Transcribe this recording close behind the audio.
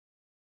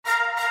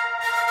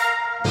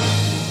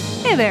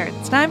Hey there,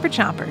 it's time for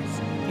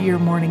Chompers, your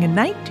morning and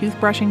night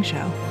toothbrushing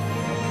show.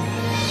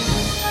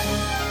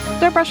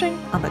 Start brushing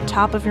on the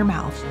top of your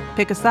mouth.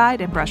 Pick a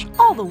side and brush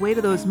all the way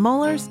to those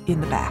molars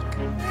in the back.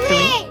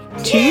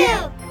 3, 2,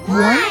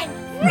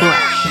 1,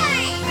 brush.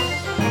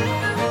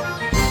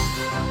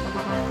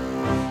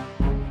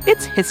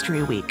 It's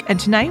History Week, and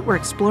tonight we're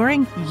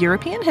exploring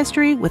European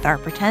history with our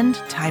pretend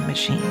time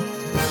machine.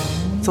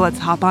 So let's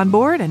hop on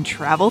board and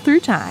travel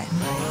through time.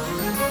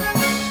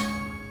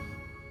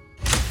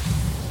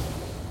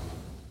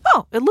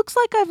 Oh, it looks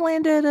like I've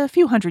landed a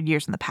few hundred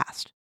years in the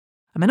past.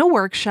 I'm in a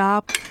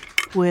workshop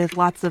with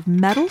lots of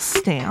metal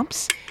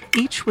stamps,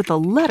 each with a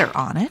letter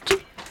on it.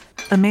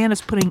 A man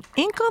is putting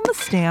ink on the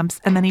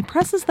stamps, and then he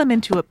presses them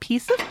into a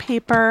piece of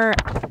paper,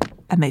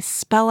 and they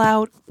spell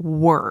out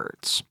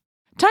words.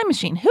 Time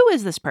machine, who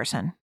is this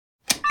person?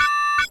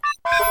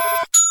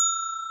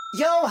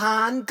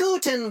 Johann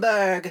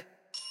Gutenberg.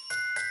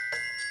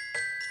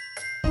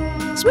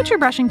 Switch your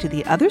brushing to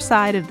the other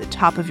side of the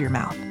top of your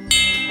mouth,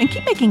 and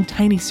keep making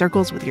tiny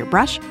circles with your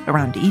brush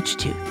around each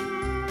tooth.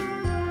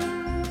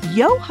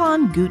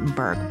 Johann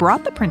Gutenberg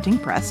brought the printing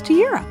press to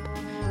Europe.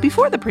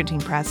 Before the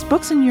printing press,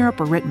 books in Europe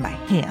were written by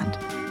hand.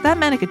 That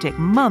meant it could take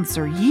months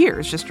or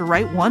years just to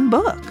write one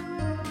book.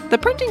 The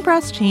printing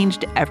press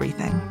changed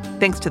everything.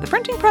 Thanks to the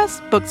printing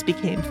press, books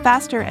became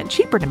faster and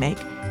cheaper to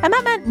make, and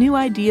that meant new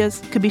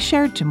ideas could be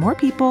shared to more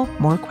people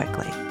more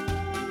quickly.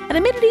 And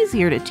it made it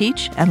easier to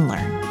teach and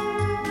learn.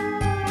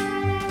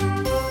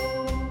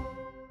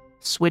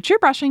 Switch your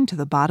brushing to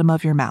the bottom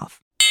of your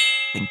mouth.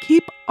 Then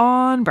keep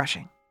on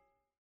brushing.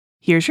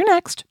 Here's your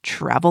next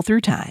travel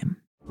through time.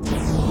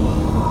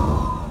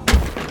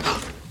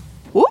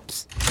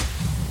 Whoops!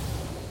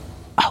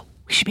 Oh,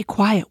 we should be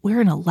quiet.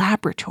 We're in a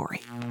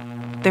laboratory.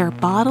 There are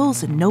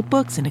bottles and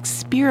notebooks and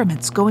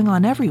experiments going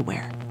on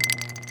everywhere.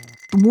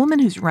 The woman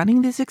who's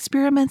running these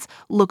experiments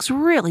looks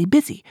really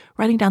busy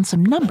writing down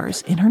some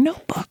numbers in her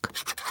notebook.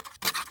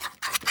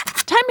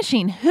 Time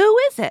machine, who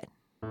is it?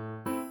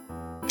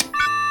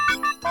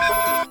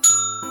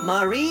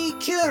 Marie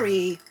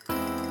Curie.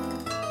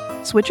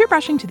 Switch your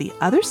brushing to the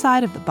other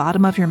side of the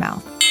bottom of your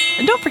mouth.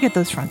 And don't forget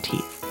those front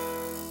teeth.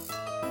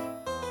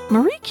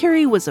 Marie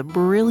Curie was a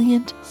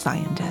brilliant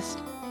scientist.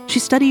 She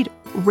studied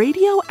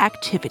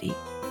radioactivity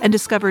and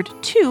discovered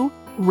 2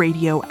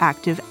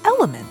 radioactive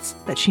elements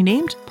that she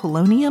named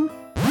polonium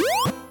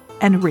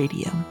and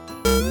radium.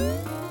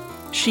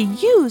 She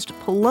used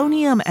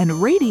polonium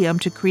and radium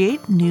to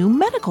create new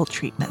medical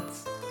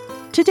treatments.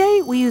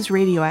 Today, we use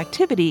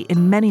radioactivity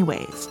in many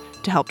ways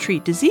to help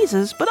treat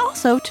diseases, but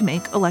also to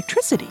make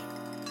electricity.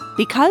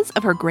 Because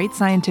of her great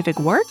scientific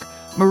work,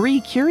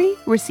 Marie Curie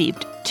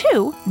received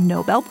 2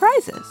 Nobel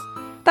Prizes.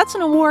 That's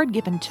an award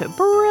given to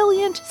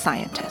brilliant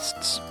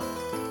scientists.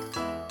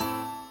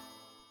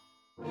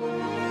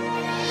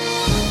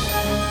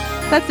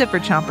 That's it for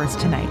Chompers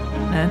tonight.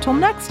 And until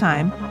next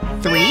time,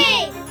 3,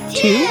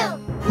 2,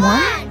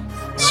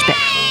 1, spit.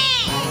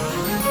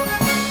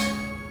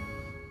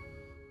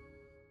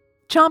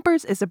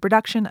 Chompers is a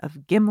production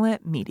of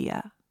Gimlet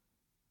Media.